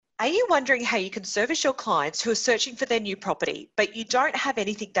Are you wondering how you can service your clients who are searching for their new property, but you don't have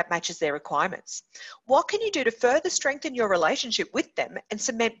anything that matches their requirements? What can you do to further strengthen your relationship with them and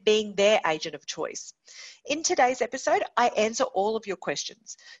cement being their agent of choice? In today's episode, I answer all of your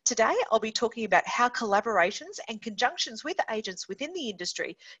questions. Today, I'll be talking about how collaborations and conjunctions with agents within the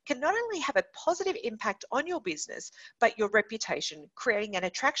industry can not only have a positive impact on your business, but your reputation, creating an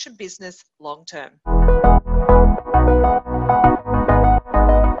attraction business long term.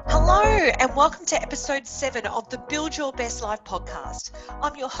 Hello and welcome to episode 7 of the Build Your Best Life podcast.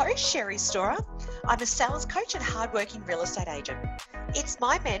 I'm your host, Sherry Storer. I'm a sales coach and hardworking real estate agent. It's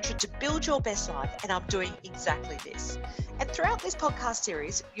my mantra to build your best life, and I'm doing exactly this. And throughout this podcast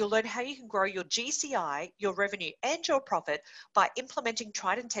series, you'll learn how you can grow your GCI, your revenue and your profit by implementing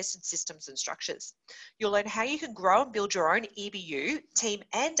tried and tested systems and structures. You'll learn how you can grow and build your own EBU, team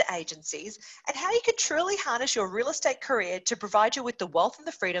and agencies, and how you can truly harness your real estate career to provide you with the wealth and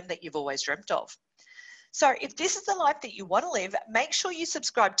the freedom that you've always dreamt of. So if this is the life that you want to live, make sure you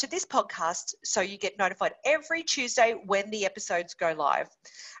subscribe to this podcast so you get notified every Tuesday when the episodes go live.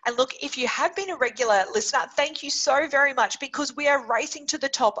 And look, if you have been a regular listener, thank you so very much, because we are racing to the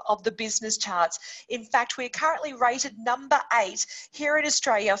top of the business charts. In fact, we are currently rated number 8 here in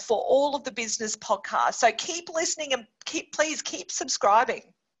Australia for all of the business podcasts. So keep listening and please keep subscribing.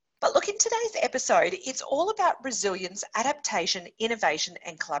 But look, in today's episode, it's all about resilience, adaptation, innovation,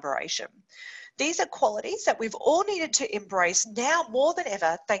 and collaboration. These are qualities that we've all needed to embrace now more than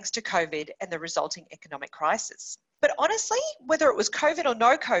ever, thanks to COVID and the resulting economic crisis. But honestly, whether it was COVID or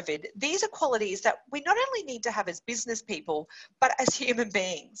no COVID, these are qualities that we not only need to have as business people, but as human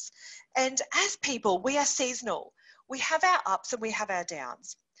beings. And as people, we are seasonal. We have our ups and we have our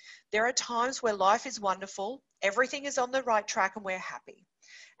downs. There are times where life is wonderful, everything is on the right track and we're happy.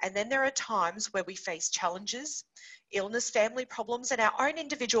 And then there are times where we face challenges, illness, family problems, and our own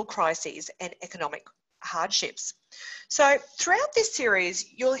individual crises and economic hardships. So throughout this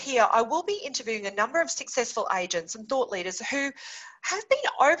series, you'll hear I will be interviewing a number of successful agents and thought leaders who have been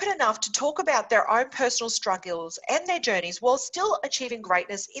open enough to talk about their own personal struggles and their journeys while still achieving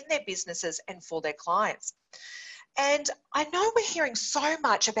greatness in their businesses and for their clients. And I know we're hearing so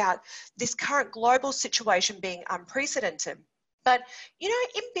much about this current global situation being unprecedented. But, in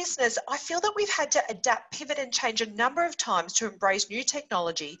business, I feel that we've had to adapt, pivot and change a number of times to embrace new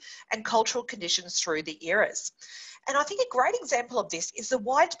technology and cultural conditions through the eras. And I think a great example of this is the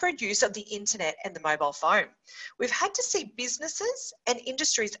widespread use of the internet and the mobile phone. We've had to see businesses and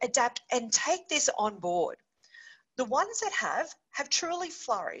industries adapt and take this on board. The ones that have truly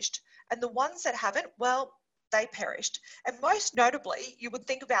flourished, and the ones that haven't, well, they perished. And most notably, you would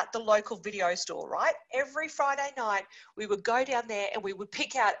think about the local video store, right? Every Friday night, we would go down there and we would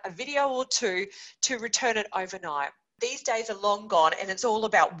pick out a video or two to return it overnight. These days are long gone, and it's all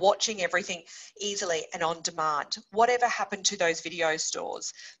about watching everything easily and on demand. Whatever happened to those video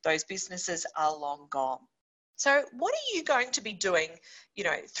stores? Those businesses are long gone. So what are you going to be doing,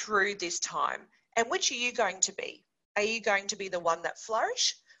 through this time? And which are you going to be? Are you going to be the one that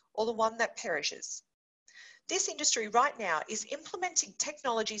flourishes or the one that perishes? This industry right now is implementing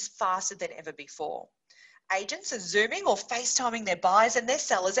technologies faster than ever before. Agents are Zooming or FaceTiming their buyers and their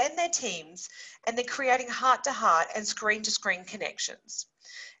sellers and their teams, and they're creating heart-to-heart and screen-to-screen connections.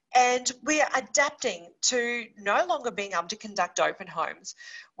 And we are adapting to no longer being able to conduct open homes.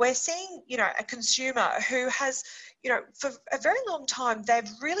 We're seeing, a consumer who has, for a very long time,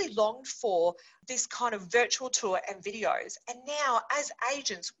 they've really longed for this kind of virtual tour and videos. And now, as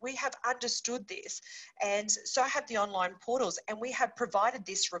agents, we have understood this, and so have the online portals, and we have provided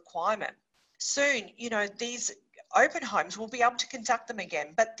this requirement. Soon, these open homes will be able to conduct them again,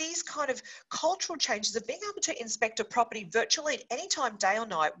 but these kind of cultural changes of being able to inspect a property virtually at any time, day or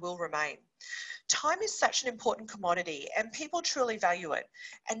night, will remain. Time is such an important commodity and people truly value it.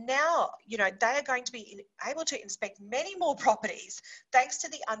 And now, they are going to be able to inspect many more properties thanks to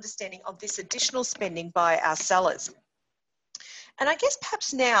the understanding of this additional spending by our sellers. And I guess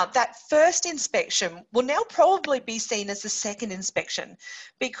perhaps now that first inspection will now probably be seen as the second inspection,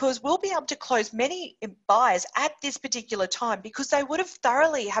 because we'll be able to close many buyers at this particular time because they would have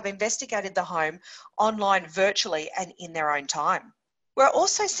thoroughly have investigated the home online, virtually, and in their own time. We're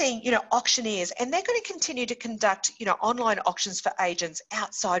also seeing, auctioneers, and they're going to continue to conduct, online auctions for agents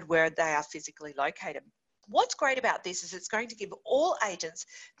outside where they are physically located. What's great about this is it's going to give all agents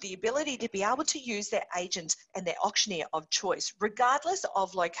the ability to be able to use their agent and their auctioneer of choice, regardless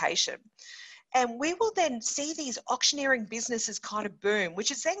of location. And we will then see these auctioneering businesses kind of boom,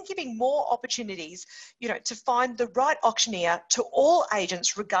 which is then giving more opportunities, to find the right auctioneer to all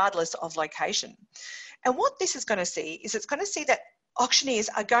agents, regardless of location. And what this is going to see is it's going to see that auctioneers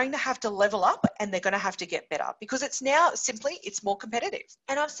are going to have to level up and they're going to have to get better because it's more competitive.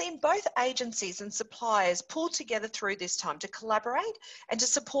 And I've seen both agencies and suppliers pull together through this time to collaborate and to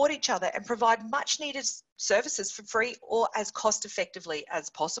support each other and provide much needed services for free or as cost effectively as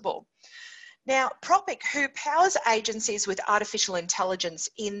possible. Now, Propic, who powers agencies with artificial intelligence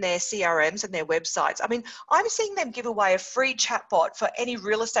in their CRMs and their websites, I mean, I'm seeing them give away a free chatbot for any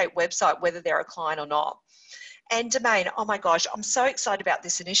real estate website, whether they're a client or not. And Domain, oh my gosh, I'm so excited about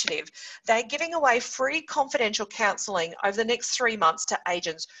this initiative. They're giving away free confidential counselling over the next 3 months to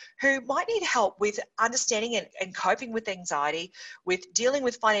agents who might need help with understanding and coping with anxiety, with dealing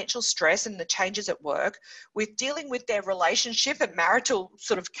with financial stress and the changes at work, with dealing with their relationship and marital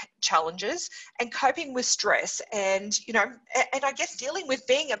sort of challenges, and coping with stress and, and I guess dealing with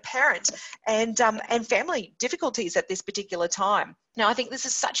being a parent and family difficulties at this particular time. Now, I think this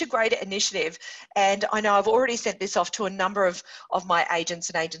is such a great initiative, and I know I've already sent this off to a number of my agents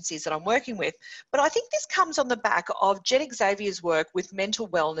and agencies that I'm working with, but I think this comes on the back of Jen Xavier's work with mental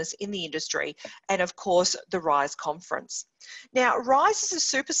wellness in the industry and, of course, the RISE conference. Now, RISE is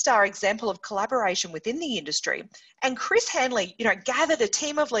a superstar example of collaboration within the industry, and Chris Hanley, gathered a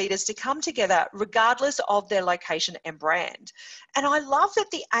team of leaders to come together regardless of their location and brand. And I love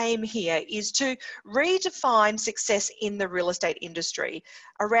that the aim here is to redefine success in the real estate industry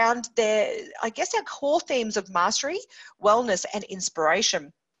around our core themes of mastery, wellness, and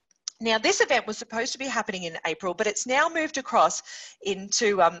inspiration. Now, this event was supposed to be happening in April, but it's now moved across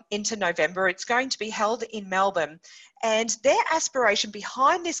into November. It's going to be held in Melbourne. And their aspiration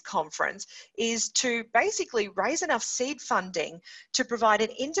behind this conference is to basically raise enough seed funding to provide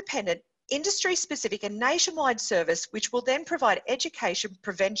an independent, industry-specific and nationwide service, which will then provide education,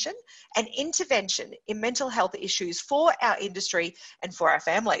 prevention and intervention in mental health issues for our industry and for our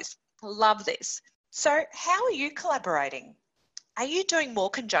families. Love this. So how are you collaborating? Are you doing more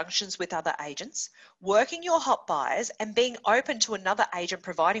conjunctions with other agents, working your hot buyers and being open to another agent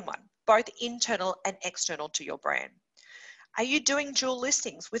providing one, both internal and external to your brand? Are you doing dual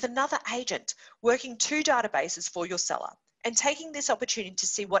listings with another agent, working 2 databases for your seller and taking this opportunity to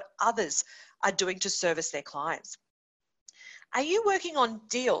see what others are doing to service their clients? Are you working on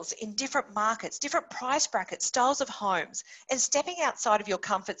deals in different markets, different price brackets, styles of homes, and stepping outside of your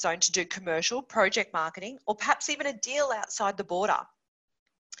comfort zone to do commercial, project marketing, or perhaps even a deal outside the border?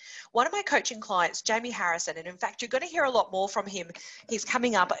 One of my coaching clients, Jamie Harrison, and in fact, you're going to hear a lot more from him. He's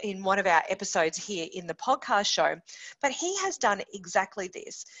coming up in one of our episodes here in the podcast show, but he has done exactly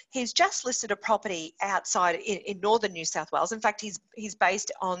this. He's just listed a property outside in northern New South Wales. In fact, he's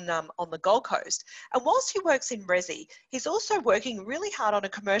based on the Gold Coast. And whilst he works in Resi, he's also working really hard on a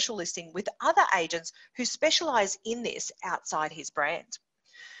commercial listing with other agents who specialise in this outside his brand.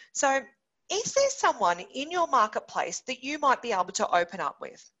 So is there someone in your marketplace that you might be able to open up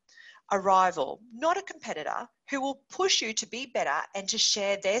with? A rival, not a competitor, who will push you to be better and to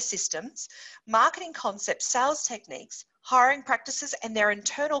share their systems, marketing concepts, sales techniques, hiring practices, and their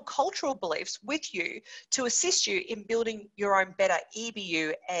internal cultural beliefs with you to assist you in building your own better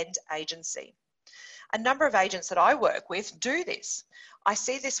EBU and agency. A number of agents that I work with do this. I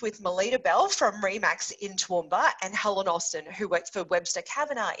see this with Melita Bell from Remax in Toowoomba and Helen Austin, who works for Webster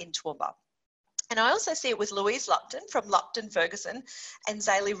Kavanagh in Toowoomba. And I also see it with Louise Lupton from Lupton Ferguson and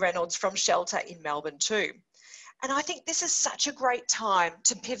Zaylee Reynolds from Shelter in Melbourne too. And I think this is such a great time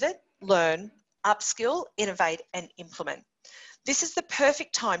to pivot, learn, upskill, innovate and implement. This is the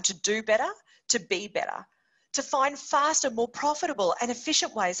perfect time to do better, to be better, to find faster, more profitable and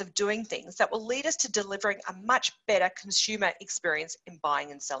efficient ways of doing things that will lead us to delivering a much better consumer experience in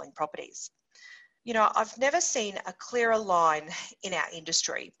buying and selling properties. I've never seen a clearer line in our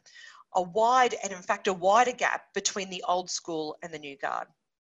industry. A wider gap between the old school and the new guard.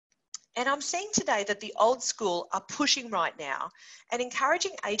 And I'm seeing today that the old school are pushing right now and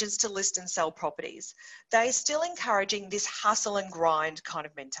encouraging agents to list and sell properties. They're still encouraging this hustle and grind kind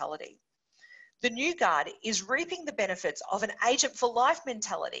of mentality. The new guard is reaping the benefits of an agent for life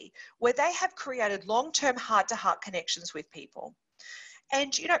mentality where they have created long-term heart-to-heart connections with people.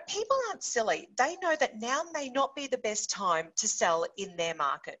 And, people aren't silly. They know that now may not be the best time to sell in their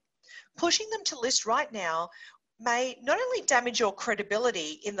market. Pushing them to list right now may not only damage your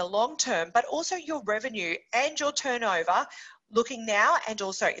credibility in the long term, but also your revenue and your turnover looking now and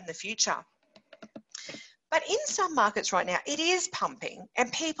also in the future. But in some markets right now, it is pumping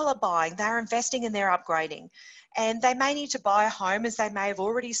and people are buying, they're investing and they're upgrading. And they may need to buy a home as they may have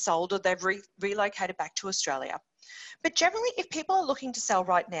already sold or they've relocated back to Australia. But generally, if people are looking to sell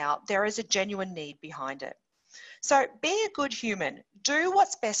right now, there is a genuine need behind it. So be a good human, do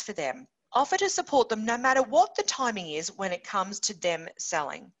what's best for them, Offer to support them no matter what the timing is when it comes to them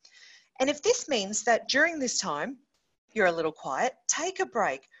selling. And if this means that during this time, you're a little quiet, take a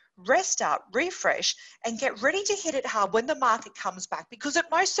break, rest up, refresh, and get ready to hit it hard when the market comes back, because it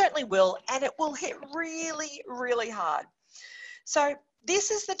most certainly will, and it will hit really, really hard. So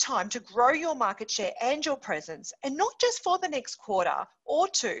this is the time to grow your market share and your presence, and not just for the next quarter or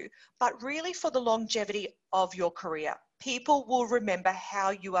two, but really for the longevity of your career. People will remember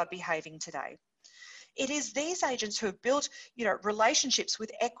how you are behaving today. It is these agents who have built, relationships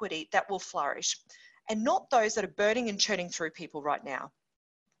with equity that will flourish, and not those that are burning and churning through people right now.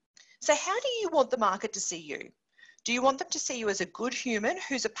 So how do you want the market to see you? Do you want them to see you as a good human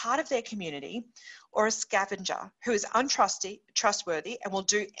who's a part of their community, or a scavenger who is untrustworthy and will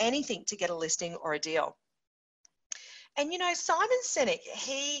do anything to get a listing or a deal? And Simon Sinek,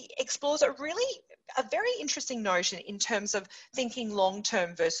 he explores a very interesting notion in terms of thinking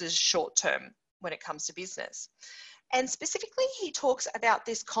long-term versus short-term when it comes to business. And specifically, he talks about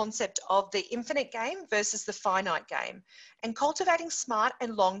this concept of the infinite game versus the finite game, and cultivating smart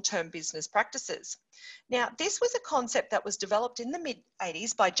and long-term business practices. Now, this was a concept that was developed in the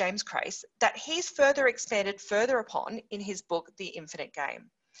mid-80s by James Crace that he's expanded further upon in his book, The Infinite Game.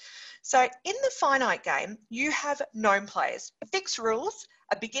 So in the finite game, you have known players, fixed rules,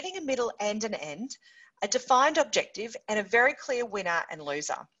 a beginning, a middle, and an end, a defined objective, and a very clear winner and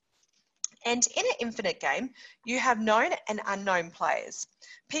loser. And in an infinite game, you have known and unknown players,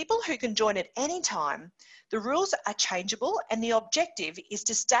 people who can join at any time. The rules are changeable, and the objective is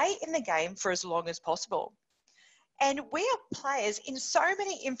to stay in the game for as long as possible. And we are players in so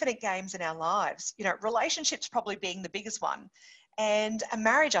many infinite games in our lives, relationships probably being the biggest one. And a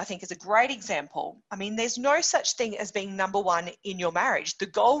marriage, I think, is a great example. I mean, there's no such thing as being number one in your marriage. The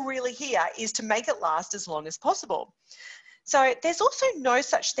goal really here is to make it last as long as possible. So there's also no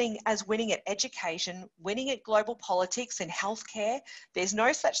such thing as winning at education, winning at global politics and healthcare. There's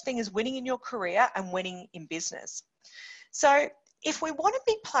no such thing as winning in your career and winning in business. So if we want to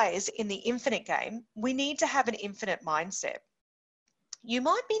be players in the infinite game, we need to have an infinite mindset. You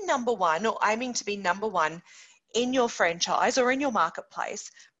might be number one or aiming to be number one in your franchise or in your marketplace,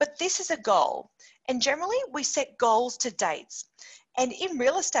 but this is a goal. And generally we set goals to dates. And in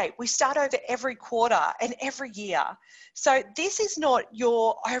real estate, we start over every quarter and every year. So this is not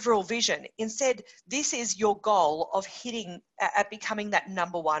your overall vision. Instead, this is your goal of at becoming that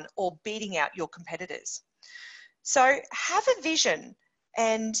number one or beating out your competitors. So have a vision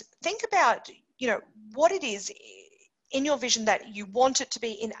and think about, what it is in your vision that you want it to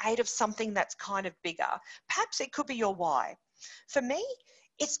be in aid of something that's kind of bigger. Perhaps it could be your why. For me,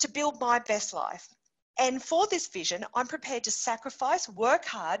 it's to build my best life. And for this vision, I'm prepared to sacrifice, work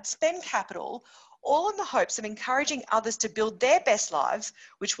hard, spend capital, all in the hopes of encouraging others to build their best lives,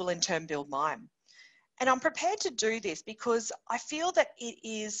 which will in turn build mine. And I'm prepared to do this because I feel that it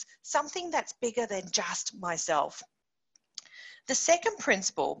is something that's bigger than just myself. The second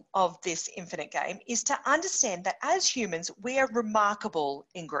principle of this infinite game is to understand that as humans, we are remarkable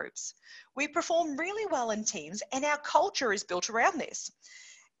in groups. We perform really well in teams, and our culture is built around this.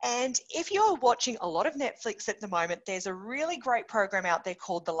 And if you're watching a lot of Netflix at the moment, there's a really great program out there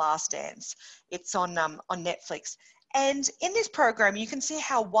called The Last Dance. It's on Netflix. And in this program, you can see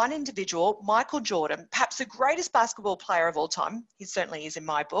how one individual, Michael Jordan, perhaps the greatest basketball player of all time, he certainly is in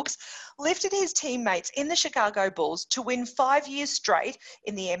my books, lifted his teammates in the Chicago Bulls to win 5 years straight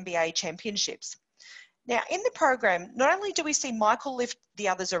in the NBA championships. Now, in the program, not only do we see Michael lift the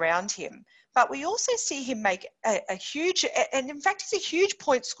others around him, but we also see him make a huge, and in fact, he's a huge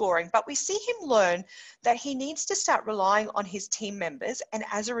point scoring, but we see him learn that he needs to start relying on his team members. And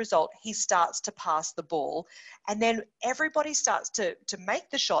as a result, he starts to pass the ball. And then everybody starts to make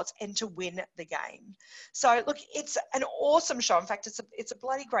the shots and to win the game. So look, it's an awesome show. In fact, it's a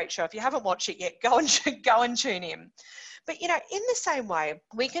bloody great show. If you haven't watched it yet, go and tune in. But, in the same way,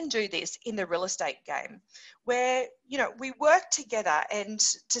 we can do this in the real estate game where, we work together and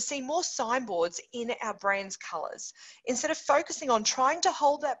to see more signboards in our brand's colours instead of focusing on trying to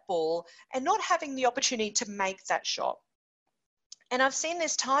hold that ball and not having the opportunity to make that shot. And I've seen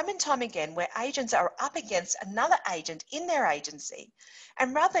this time and time again where agents are up against another agent in their agency,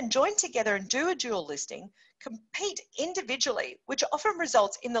 and rather than join together and do a dual listing, compete individually, which often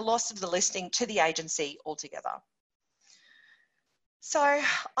results in the loss of the listing to the agency altogether. So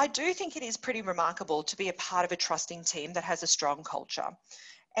I do think it is pretty remarkable to be a part of a trusting team that has a strong culture.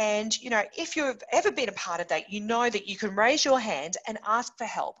 And, if you've ever been a part of that, you know that you can raise your hand and ask for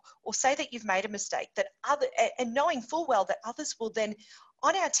help or say that you've made a mistake, and knowing full well that others will then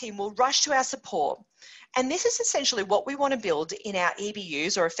on our team will rush to our support. And this is essentially what we want to build in our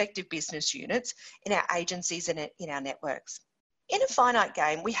EBUs, or effective business units, in our agencies and in our networks. In a finite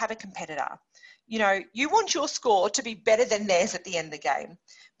game, we have a competitor. You know, you want your score to be better than theirs at the end of the game.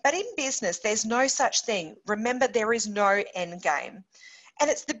 But in business, there's no such thing. Remember, there is no end game. And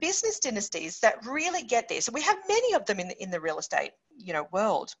it's the business dynasties that really get this. And we have many of them in the real estate,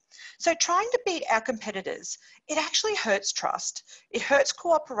 world. So trying to beat our competitors, it actually hurts trust. It hurts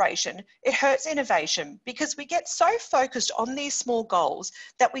cooperation. It hurts innovation, because we get so focused on these small goals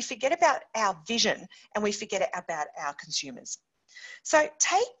that we forget about our vision and we forget about our consumers. So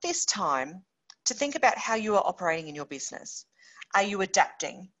take this time to think about how you are operating in your business. Are you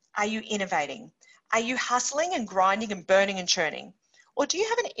adapting? Are you innovating? Are you hustling and grinding and burning and churning? Or do you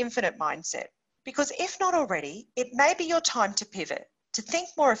have an infinite mindset? Because if not already, it may be your time to pivot, to think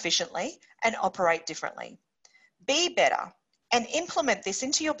more efficiently and operate differently. Be better and implement this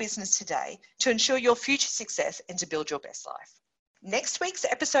into your business today to ensure your future success and to build your best life. Next week's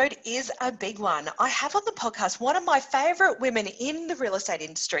episode is a big one. I have on the podcast one of my favourite women in the real estate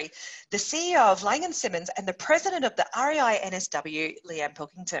industry, the CEO of Lang & Simmons and the president of the REI NSW, Leanne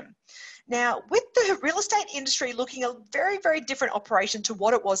Pilkington. Now, with the real estate industry looking a very, very different operation to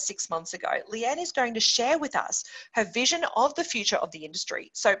what it was 6 months ago, Leanne is going to share with us her vision of the future of the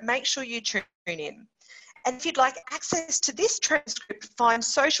industry. So make sure you tune in. And if you'd like access to this transcript, find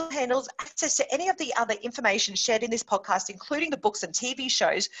social handles, access to any of the other information shared in this podcast, including the books and TV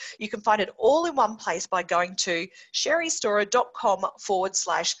shows, you can find it all in one place by going to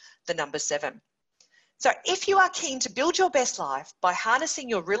sherrystorer.com/7. So if you are keen to build your best life by harnessing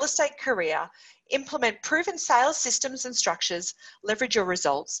your real estate career, implement proven sales systems and structures, leverage your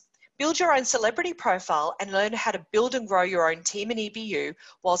results, build your own celebrity profile, and learn how to build and grow your own team and EBU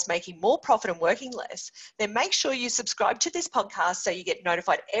whilst making more profit and working less, then make sure you subscribe to this podcast so you get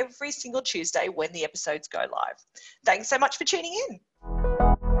notified every single Tuesday when the episodes go live. Thanks so much for tuning in.